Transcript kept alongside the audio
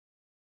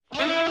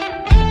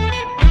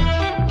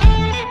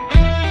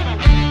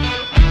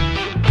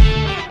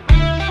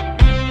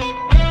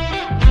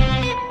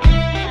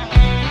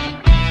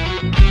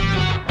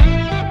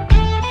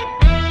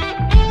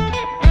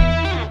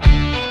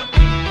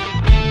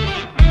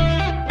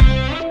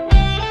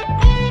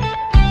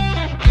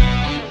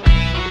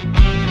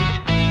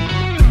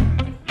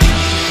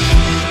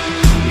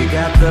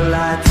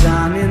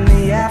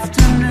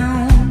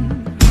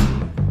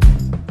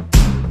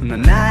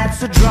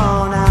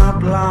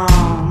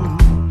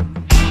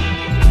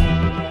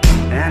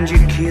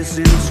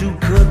kissing to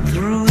cut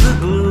through the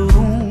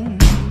gloom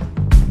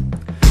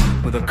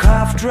with a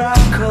cough drop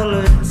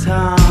colored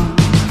tongue.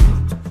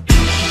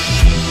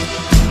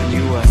 And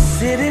you were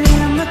sitting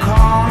in the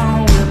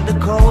corner with the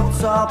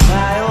coats all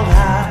piled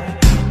high,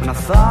 and I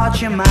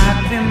thought you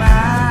might be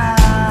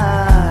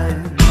mine.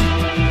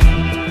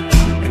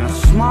 In a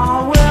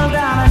small world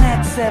on an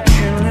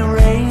exceptionally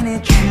rainy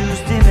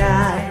Tuesday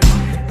night,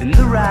 in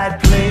the right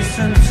place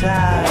and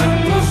time.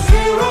 When the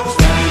zero's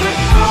standing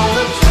on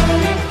the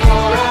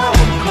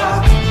 24-hour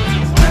clock,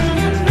 when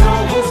you know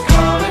who's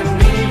calling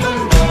even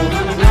though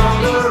the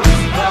number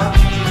is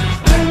blocked,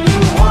 when you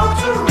want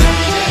to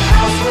rent your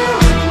house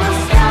wearing my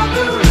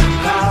staggering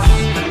cost,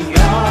 and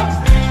your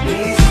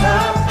knees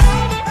stop.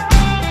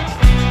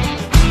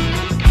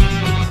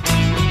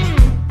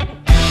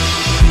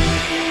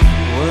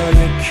 Well,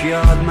 you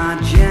cured my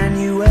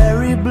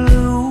January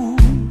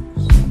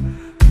blues.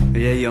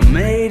 Yeah, you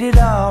made it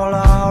all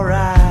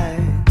alright.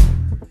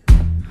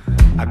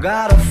 I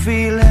got a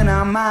feeling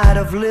I might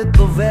have lit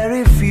the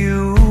very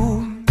fuse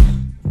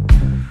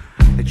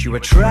that you were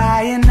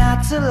trying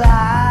not to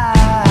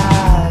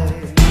lie.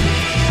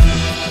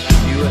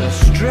 You were a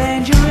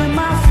stranger in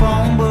my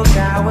phone book.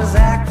 I was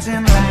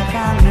acting like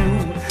I knew,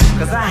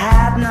 'cause I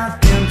had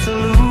nothing to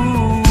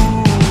lose.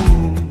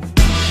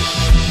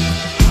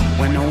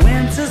 When the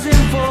winter's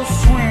in full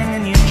swing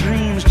and your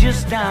dreams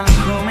just aren't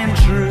coming